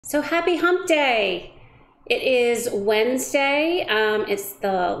So happy hump day. It is Wednesday. It's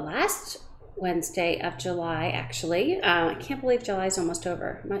the last Wednesday of July, actually. I can't believe July's almost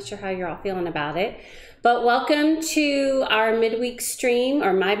over. I'm not sure how you're all feeling about it. But welcome to our midweek stream,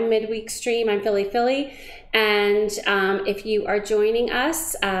 or my midweek stream. I'm Philly. And if you are joining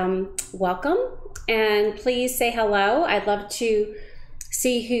us, welcome. And please say hello. I'd love to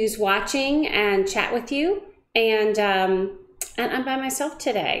see who's watching and chat with you. And I'm by myself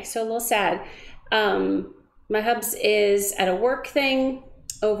today, so a little sad. My hubs is at a work thing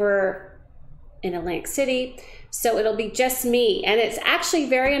over in Atlantic City, so it'll be just me. And it's actually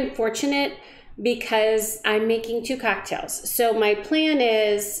very unfortunate because I'm making two cocktails. So my plan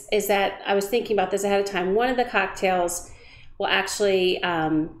is that I was thinking about this ahead of time. One of the cocktails will actually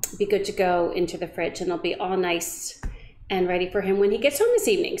be good to go into the fridge, and it'll be all nice and ready for him when he gets home this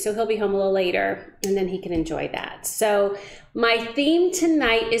evening. So he'll be home a little later and then he can enjoy that. So my theme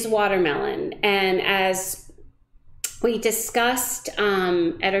tonight is watermelon. And as we discussed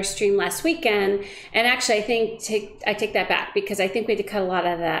at our stream last weekend, and actually I take that back because I think we had to cut a lot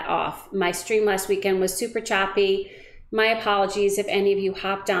of that off. My stream last weekend was super choppy. My apologies if any of you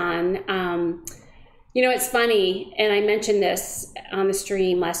hopped on. You know, it's funny, and I mentioned this on the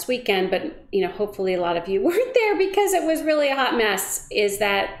stream last weekend, but, you know, hopefully a lot of you weren't there because it was really a hot mess, is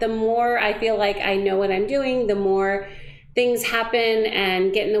that the more I feel like I know what I'm doing, the more things happen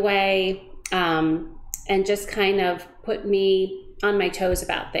and get in the way and just kind of put me on my toes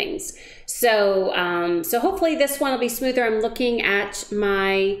about things. So, so hopefully this one will be smoother. I'm looking at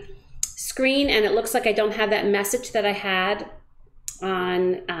my screen, and it looks like I don't have that message that I had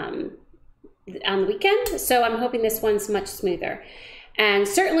on the weekend, so I'm hoping this one's much smoother. And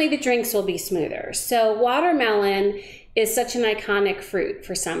certainly the drinks will be smoother. So watermelon is such an iconic fruit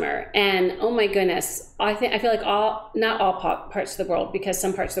for summer, and oh my goodness, I feel like not all parts of the world, because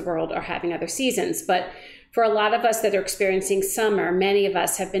some parts of the world are having other seasons, but for a lot of us that are experiencing summer, many of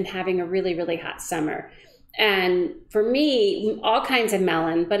us have been having a really hot summer. And for me, all kinds of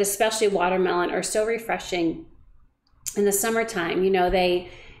melon, but especially watermelon, are so refreshing in the summertime. You know, they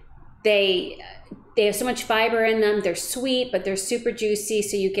have so much fiber in them. They're sweet, but they're super juicy.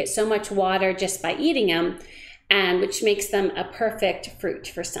 So you get so much water just by eating them, and which makes them a perfect fruit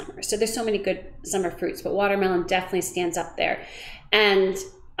for summer. So there's so many good summer fruits, but watermelon definitely stands up there. And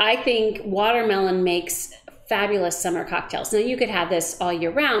I think watermelon makes fabulous summer cocktails. Now you could have this all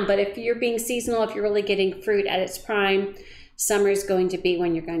year round, but if you're being seasonal, if you're really getting fruit at its prime, summer is going to be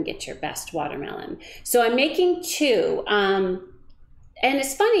when you're going to get your best watermelon. So I'm making two. And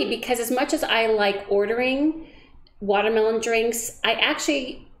it's funny because as much as I like ordering watermelon drinks,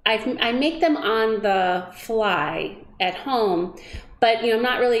 I make them on the fly at home, but you know, I'm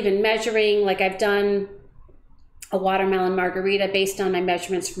not really even measuring. Like, I've done a watermelon margarita based on my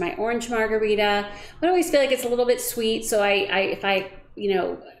measurements for my orange margarita. I always feel like it's a little bit sweet, so if I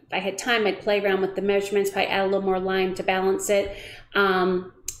had time, I'd play around with the measurements, probably add a little more lime to balance it.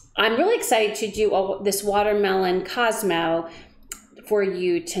 I'm really excited to do this watermelon Cosmo for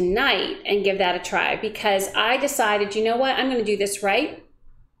you tonight and give that a try, because I decided, you know what, I'm going to do this right.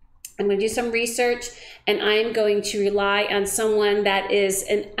 I'm going to do some research, and I'm going to rely on someone that is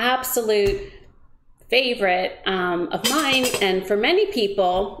an absolute favorite of mine and for many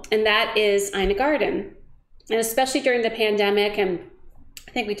people, and that is Garten. And especially during the pandemic, and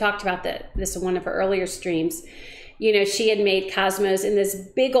I think we talked about this in one of our earlier streams, you know, she had made Cosmos in this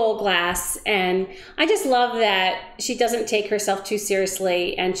big old glass, and I just love that she doesn't take herself too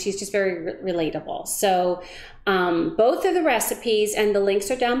seriously, and she's just very relatable. So both of the recipes, and the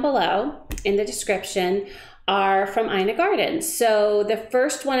links are down below in the description, are from Garten. So the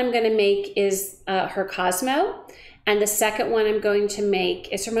first one I'm going to make is her Cosmo, and the second one I'm going to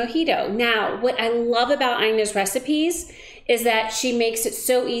make is her Mojito. Now, what I love about Ina's recipes is that she makes it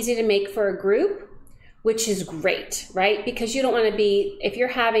so easy to make for a group, which is great, right? Because you don't want to be, if you're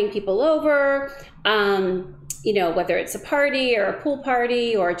having people over, you know, whether it's a party or a pool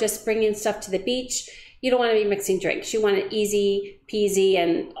party or just bringing stuff to the beach, you don't want to be mixing drinks. You want it easy peasy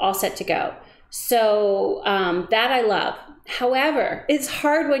and all set to go. So that I love. However, it's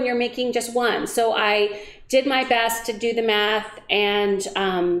hard when you're making just one. So I did my best to do the math, and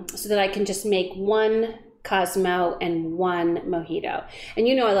so that I can just make one Cosmo and one Mojito. And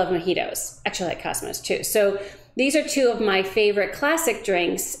you know I love mojitos. Actually, I like Cosmos too. So these are two of my favorite classic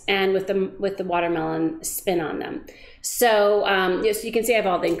drinks, and with the watermelon spin on them. So, so you can see I have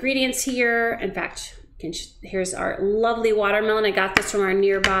all the ingredients here. In fact, here's our lovely watermelon. I got this from our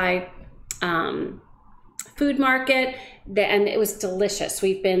nearby food market. and it was delicious.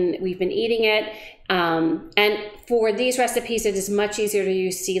 We've been eating it. And for these recipes, it is much easier to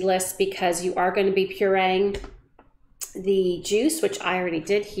use seedless because you are going to be pureeing the juice, which I already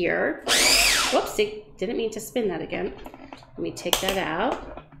did here. Whoopsie, didn't mean to spin that again. Let me take that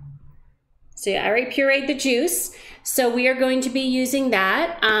out. So yeah, I already pureed the juice. So we are going to be using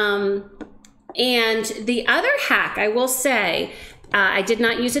that. And the other hack, I will say, I did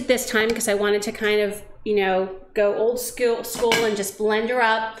not use it this time because I wanted to kind of, you know, go old school and just blend her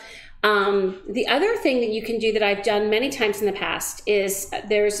up. The other thing that you can do that I've done many times in the past is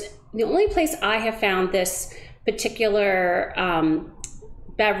the only place I have found this particular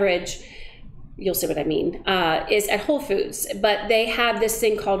beverage, you'll see what I mean, is at Whole Foods, but they have this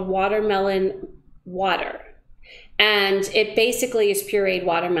thing called watermelon water. And it basically is pureed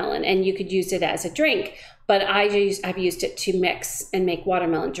watermelon, and you could use it as a drink, but I've used it to mix and make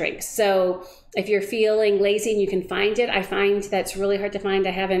watermelon drinks. So if you're feeling lazy and you can find it, I find that's really hard to find.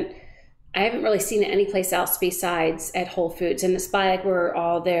 I haven't really seen it anyplace else besides at Whole Foods, and it's by like where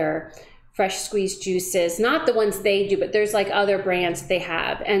all their fresh squeezed juices, not the ones they do, but there's like other brands that they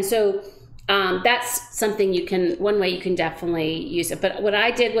have. And so that's something one way you can definitely use it. But what I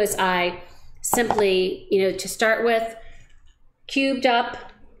did was I simply, you know, to start with, cubed up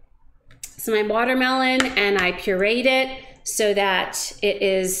some of my watermelon and I pureed it so that it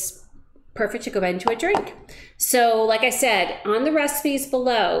is perfect to go into a drink. So like I said, on the recipes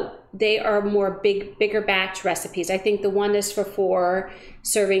below, they are more bigger batch recipes. I think the one is for 4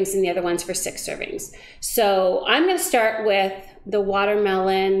 servings and the other one's for 6 servings. So I'm going to start with the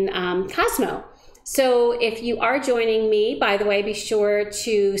watermelon Cosmo. So if you are joining me, by the way, be sure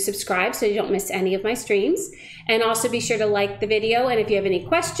to subscribe so you don't miss any of my streams. And also be sure to like the video. And if you have any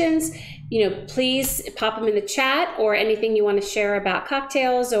questions, you know, please pop them in the chat, or anything you want to share about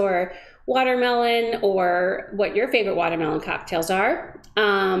cocktails or watermelon, or what your favorite watermelon cocktails are.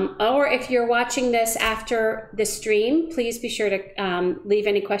 Or if you're watching this after the stream, please be sure to leave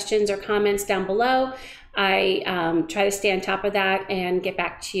any questions or comments down below. I try to stay on top of that and get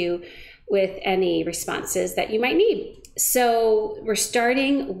back to you with any responses that you might need. So we're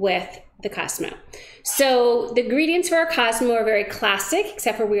starting with the Cosmo. So the ingredients for our Cosmo are very classic,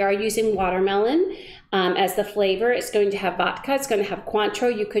 except for we are using watermelon as the flavor. It's going to have vodka, it's going to have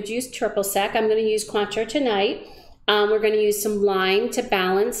Cointreau. You could use triple sec. I'm going to use Cointreau tonight. We're going to use some lime to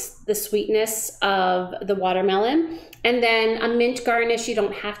balance the sweetness of the watermelon. And then a mint garnish. You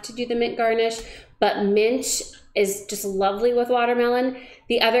don't have to do the mint garnish, but mint is just lovely with watermelon.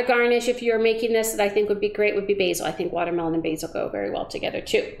 The other garnish, if you're making this, that I think would be great would be basil. I think watermelon and basil go very well together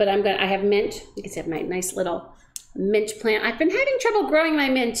too. But I have mint. You can see I have my nice little mint plant. I've been having trouble growing my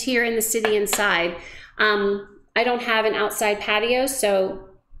mint here in the city inside. I don't have an outside patio, so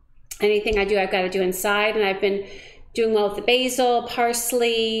anything I do, I've got to do inside. And I've been doing well with the basil,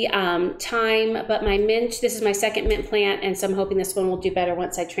 parsley, thyme, but my mint, this is my second mint plant, and so I'm hoping this one will do better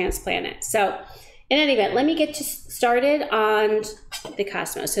once I transplant it. So in any event, let me get started on the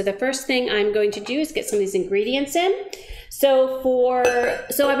Cosmo. So the first thing I'm going to do is get some of these ingredients in. So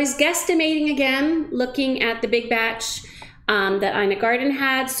I was guesstimating again, looking at the big batch that Ina Garten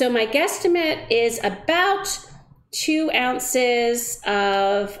had. So my guesstimate is about 2 ounces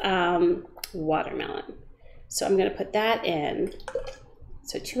of watermelon. So I'm going to put that in.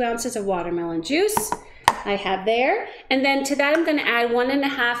 So 2 ounces of watermelon juice I have there. And then to that, I'm going to add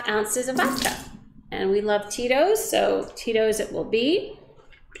 1.5 ounces of vodka. And we love Tito's, so Tito's it will be.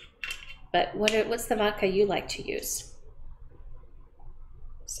 But what's the vodka you like to use?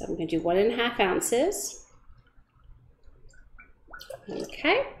 So I'm going to do 1.5 ounces.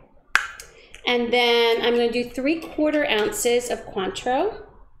 Okay. And then I'm going to do 3/4 ounces of Cointreau.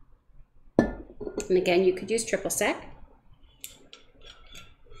 And again, you could use triple sec.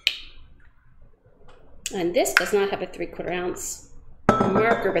 And this does not have a 3/4 ounce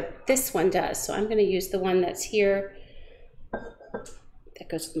marker, but this one does. So I'm going to use the one that's here. That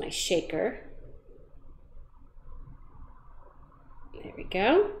goes with my shaker. There we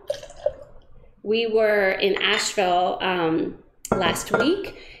go. We were in Asheville last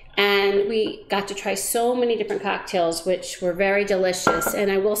week, and we got to try so many different cocktails, which were very delicious.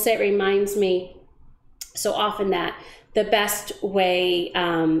 And I will say it reminds me so often that the best way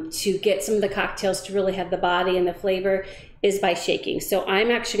to get some of the cocktails to really have the body and the flavor is by shaking. So I'm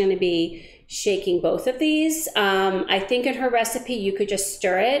actually going to be shaking both of these. I think in her recipe you could just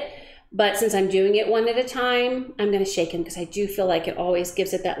stir it, but since I'm doing it one at a time, I'm going to shake them because I do feel like it always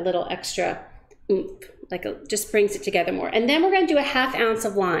gives it that little extra oomph, like it just brings it together more. And then we're going to do 1/2 ounce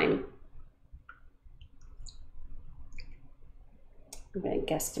of lime. I'm going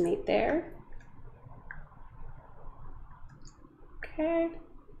to guesstimate there. Okay.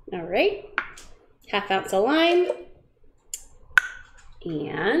 All right. 1/2 ounce of lime.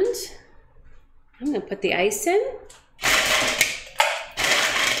 And I'm going to put the ice in.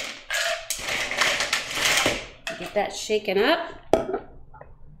 Get that shaken up.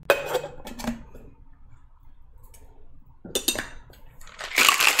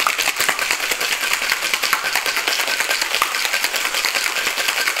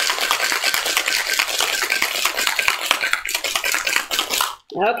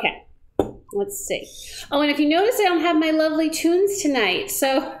 Okay, let's see. Oh, and if you notice, I don't have my lovely tunes tonight.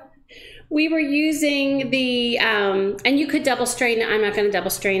 So we were using the, and you could double strain it. I'm not going to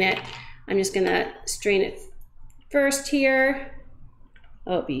double strain it. I'm just going to strain it first here.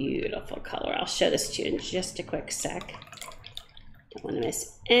 Oh, beautiful color. I'll show this to you in just a quick sec. Don't want to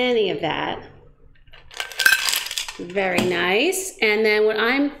miss any of that. Very nice. And then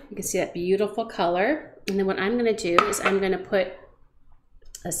you can see that beautiful color. And then what I'm going to do is I'm going to put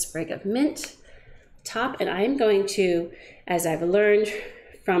a sprig of mint top, and I'm going to, as I've learned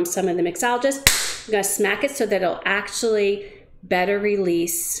from some of the mixologists, I'm going to smack it so that it'll actually better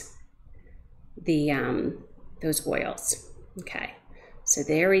release the those oils. Okay, so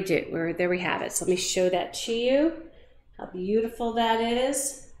there we have it. So let me show that to you, how beautiful that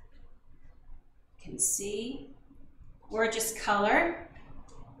is. You can see, gorgeous color.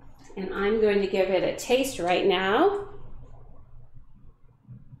 And I'm going to give it a taste right now.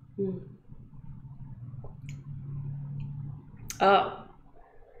 Oh,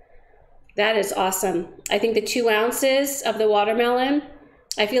 that is awesome. I think the 2 ounces of the watermelon,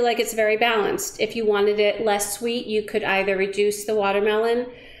 I feel like it's very balanced. If you wanted it less sweet, you could either reduce the watermelon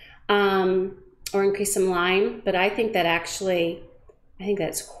or increase some lime, but I think that's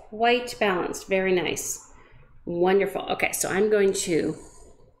quite balanced. Very nice. Wonderful. Okay, so I'm going to,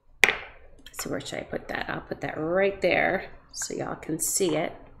 so where should I put that? I'll put that right there so y'all can see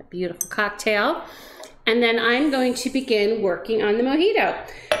it. A beautiful cocktail. And then I'm going to begin working on the mojito.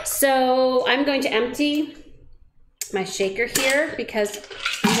 So I'm going to empty my shaker here because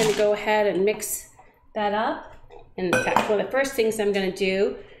I'm going to go ahead and mix that up. And in fact, one of the first things I'm going to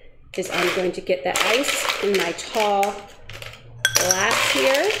do is I'm going to get the ice in my tall glass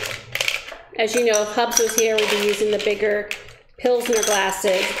here. As you know, if Hubs was here, we'd be using the bigger Pilsner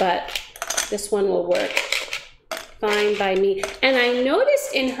glasses, but this one will work fine by me. And I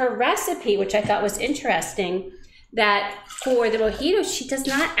noticed in her recipe, which I thought was interesting, that for the mojito, she does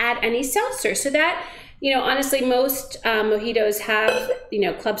not add any seltzer. So that, you know, honestly, most mojitos have, you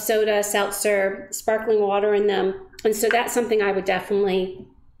know, club soda, seltzer, sparkling water in them. And so that's something I would definitely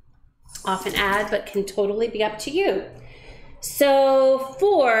often add, but can totally be up to you. So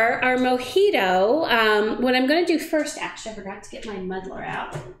for our mojito, what I'm going to do first, actually, I forgot to get my muddler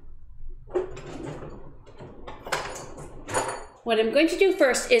out. What I'm going to do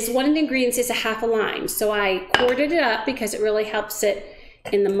first is one of the ingredients is a 1/2 lime. So I quartered it up because it really helps it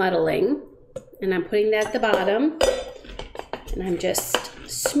in the muddling. And I'm putting that at the bottom. And I'm just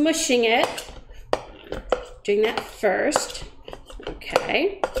smushing it. Doing that first.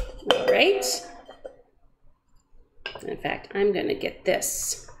 Okay. All right. In fact, I'm going to get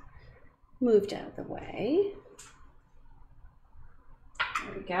this moved out of the way.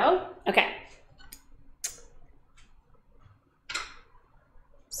 There we go. Okay.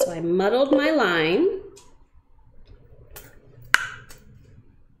 So I muddled my lime.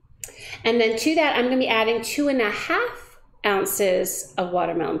 And then to that, I'm going to be adding 2.5 ounces of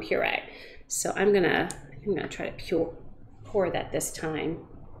watermelon puree. So I'm gonna try to pour that this time.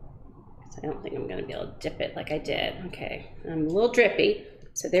 I don't think I'm going to be able to dip it like I did. Okay, I'm a little drippy.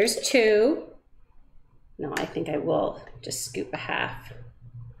 So there's 2. No, I think I will just scoop 1/2.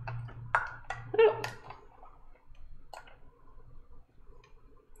 Oh.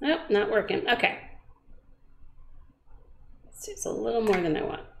 Oh, not working. Okay. Let's see, it's a little more than I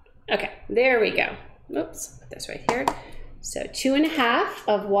want. Okay, there we go. Oops, put this right here. So 2.5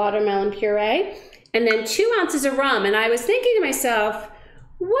 of watermelon puree, and then 2 ounces of rum. And I was thinking to myself,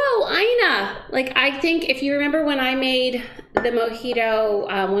 whoa, Ina, like I think if you remember when I made the mojito,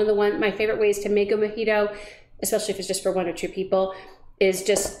 my favorite ways to make a mojito, especially if it's just for 1 or 2 people, is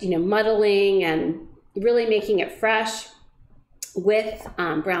just, you know, muddling and really making it fresh with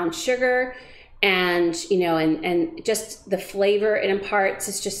brown sugar, and you know, and just the flavor it imparts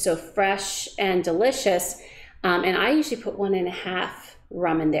is just so fresh and delicious. And I usually put 1.5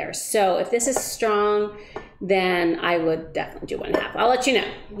 rum in there. So if this is strong, then I would definitely do 1.5. I'll let you know.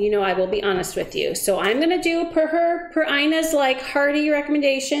 You know, I will be honest with you. So I'm gonna do per Ina's like hearty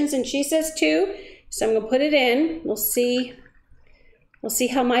recommendations, and she says 2. So I'm gonna put it in. We'll see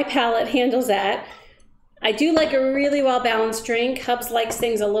how my palate handles that. I do like a really well-balanced drink. Hubs likes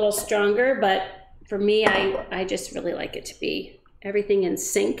things a little stronger, but for me, I just really like it to be everything in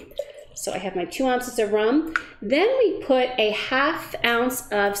sync. So I have my 2 ounces of rum. Then we put a 1/2 ounce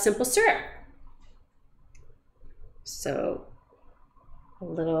of simple syrup. So a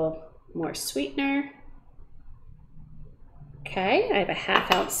little more sweetener. Okay, I have a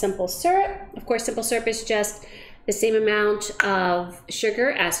 1/2 ounce simple syrup. Of course, simple syrup is just the same amount of sugar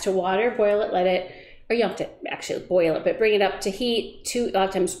as to water. Boil it, let it, or you don't have to actually boil it, but bring it up to heat, a lot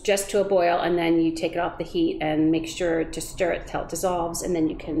of times just to a boil, and then you take it off the heat and make sure to stir it till it dissolves, and then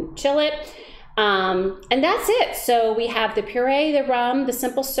you can chill it. And that's it. So we have the puree, the rum, the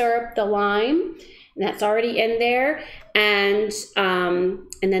simple syrup, the lime, and that's already in there, and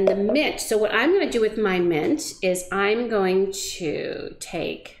then the mint. So what I'm going to do with my mint is I'm going to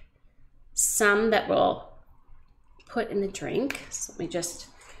take some that we'll put in the drink. So let me just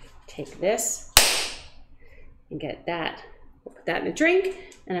take this and get that. We'll put that in the drink,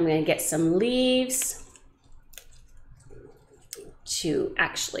 and I'm going to get some leaves to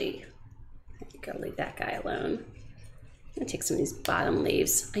actually, go leave that guy alone. I'm gonna take some of these bottom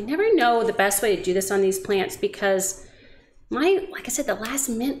leaves. I never know the best way to do this on these plants because like I said, the last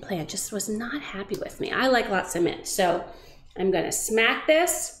mint plant just was not happy with me. I like lots of mint. So I'm gonna smack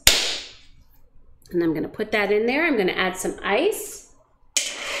this, and I'm gonna put that in there. I'm gonna add some ice.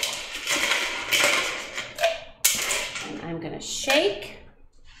 And I'm gonna shake.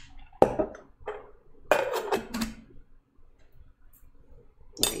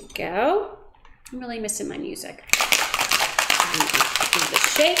 There you go. I'm really missing my music. Give it a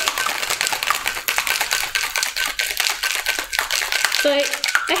shake. So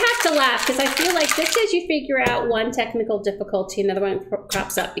I have to laugh because I feel like just as you figure out one technical difficulty, another one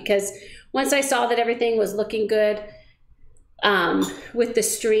crops up, because once I saw that everything was looking good with the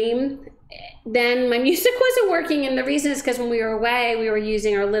stream, then my music wasn't working. And the reason is because when we were away, we were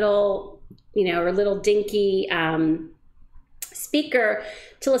using our little, our little dinky speaker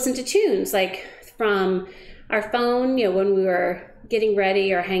to listen to tunes, like from our phone, when we were getting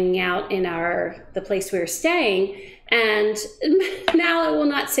ready or hanging out in the place we were staying. And now it will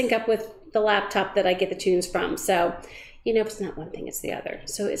not sync up with the laptop that I get the tunes from. So, it's not one thing, it's the other.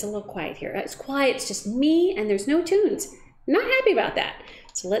 So it's a little quiet here. It's quiet, it's just me, and there's no tunes. Not happy about that.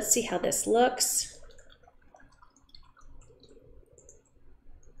 So let's see how this looks.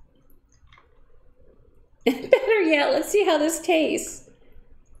 Better yet, let's see how this tastes.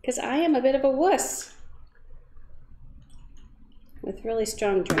 Because I am a bit of a wuss with really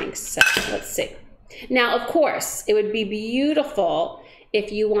strong drinks. So let's see. Now, of course, it would be beautiful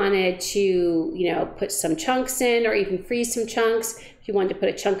if you wanted to, put some chunks in, or even freeze some chunks, if you wanted to put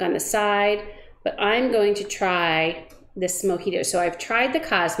a chunk on the side. But I'm going to try this Mojito. So I've tried the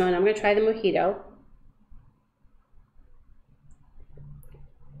Cosmo, and I'm going to try the Mojito.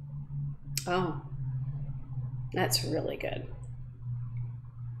 Oh, that's really good.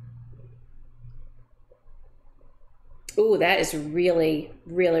 Ooh, that is really,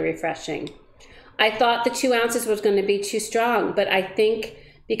 really refreshing. I thought the 2 ounces was going to be too strong, but I think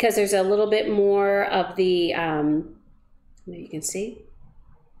because there's a little bit more of the, maybe you can see,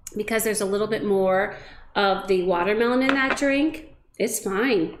 because there's a little bit more of the watermelon in that drink, it's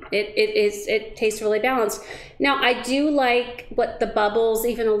fine. It tastes really balanced. Now, I do like what the bubbles,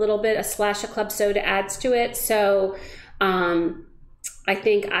 even a little bit, a splash of club soda adds to it. So, I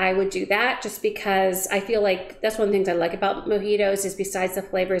think I would do that just because I feel like that's one of the things I like about mojitos is besides the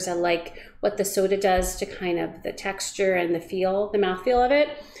flavors, I like what the soda does to kind of the texture and the mouthfeel of it.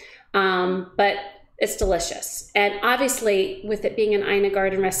 But it's delicious. And obviously with it being an Ina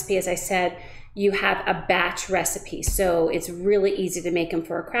Garten recipe, as I said, you have a batch recipe. So it's really easy to make them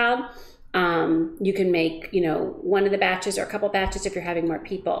for a crowd. You can make, one of the batches or a couple batches if you're having more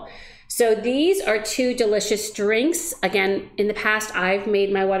people. So these are 2 delicious drinks. Again, in the past, I've made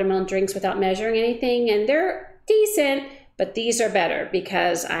my watermelon drinks without measuring anything, and they're decent, but these are better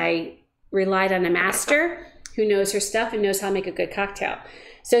because I relied on a master who knows her stuff and knows how to make a good cocktail.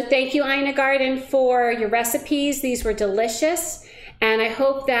 So thank you, Ina Garten, for your recipes. These were delicious. And I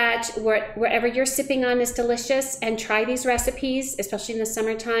hope that wherever you're sipping on is delicious, and try these recipes, especially in the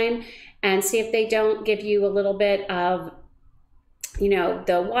summertime, and see if they don't give you a little bit of,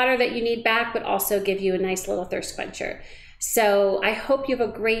 the water that you need back, but also give you a nice little thirst quencher. So I hope you have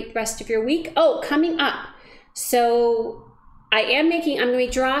a great rest of your week. Oh, coming up. So I'm going to be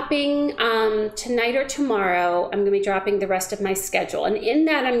dropping tonight or tomorrow, I'm going to be dropping the rest of my schedule. And in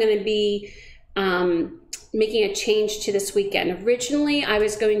that, I'm going to be making a change to this weekend. Originally, I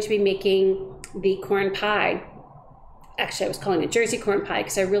was going to be making the corn pie actually I was calling it Jersey corn pie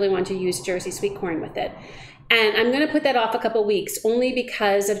because I really want to use Jersey sweet corn with it. And I'm going to put that off a couple weeks only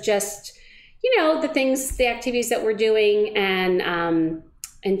because of just, you know, the activities that we're doing, and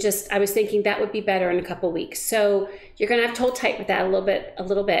just I was thinking that would be better in a couple weeks. So you're going to have to hold tight with that a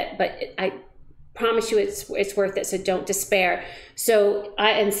little bit, but I promise you it's worth it, so don't despair. So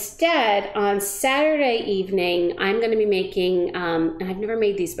instead on Saturday evening, I'm going to be making, and I've never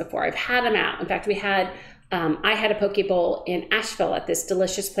made these before. I've had them out. In fact, I had a poke bowl in Asheville at this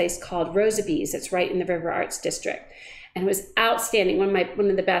delicious place called Rosabee's. It's right in the River Arts District. And it was outstanding, one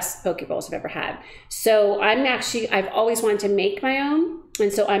of the best poke bowls I've ever had. So I've always wanted to make my own.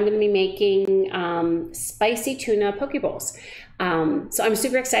 And so I'm going to be making spicy tuna poke bowls. So I'm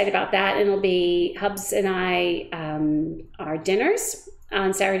super excited about that. And it'll be Hubs and I, our dinners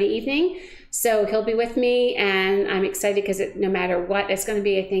on Saturday evening. So he'll be with me, and I'm excited because no matter what, it's going to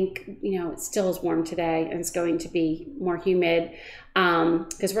be, I think, you know, it still is warm today, and it's going to be more humid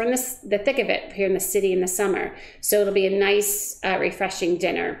because we're in the thick of it here in the city in the summer. So it'll be a nice, refreshing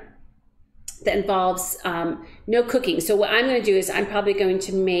dinner that involves no cooking. So what I'm going to do is I'm probably going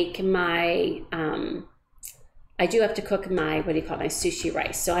to make my, I do have to cook my, my sushi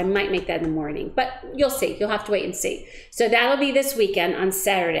rice. So I might make that in the morning, but you'll see. You'll have to wait and see. So that'll be this weekend on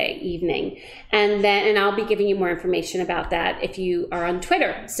Saturday evening. And I'll be giving you more information about that if you are on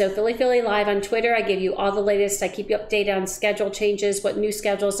Twitter. So Philly Live on Twitter, I give you all the latest. I keep you updated on schedule changes, what new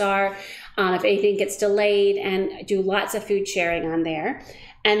schedules are, if anything gets delayed, and do lots of food sharing on there.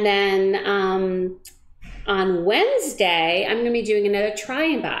 And then on Wednesday, I'm going to be doing another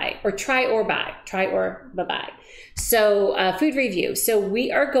try or buy. So food review. So we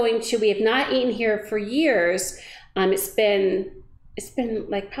have not eaten here for years. It's been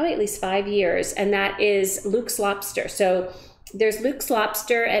like probably at least 5 years, and that is Luke's Lobster. So there's Luke's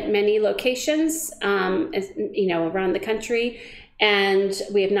Lobster at many locations, you know, around the country. And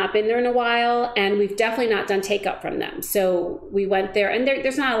we have not been there in a while, and we've definitely not done takeout from them. So we went there, and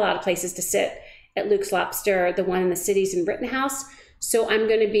there's not a lot of places to sit at Luke's Lobster. The one in the city's in Rittenhouse. So I'm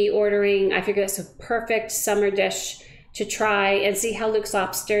going to be ordering, I figure that's a perfect summer dish to try and see how Luke's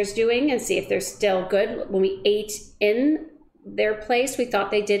Lobster is doing and see if they're still good. When we ate in their place, we thought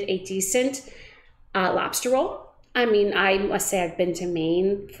they did a decent lobster roll. I mean, I must say I've been to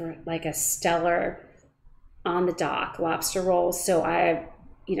Maine for like a stellar on the dock lobster roll. So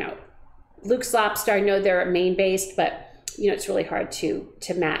Luke's Lobster, I know they're Maine based, but you know, it's really hard to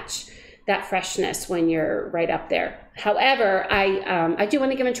match that freshness when you're right up there. However, I do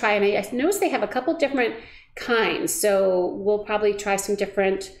want to give it a try, and I noticed they have a couple different kinds. So we'll probably try some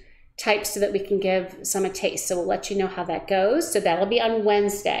different types so that we can give some a taste. So we'll let you know how that goes. So that'll be on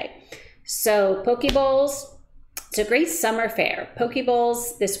Wednesday. So poke bowls. It's a great summer fare. Poke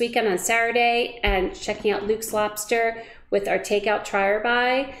bowls this weekend on Saturday, and checking out Luke's Lobster with our takeout try or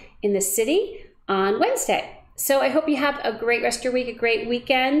buy in the city on Wednesday. So I hope you have a great rest of your week, a great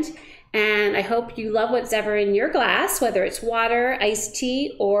weekend, and I hope you love what's ever in your glass, whether it's water, iced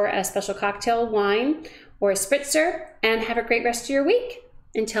tea, or a special cocktail, wine, or a spritzer, and have a great rest of your week.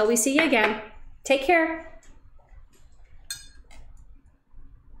 Until we see you again, take care.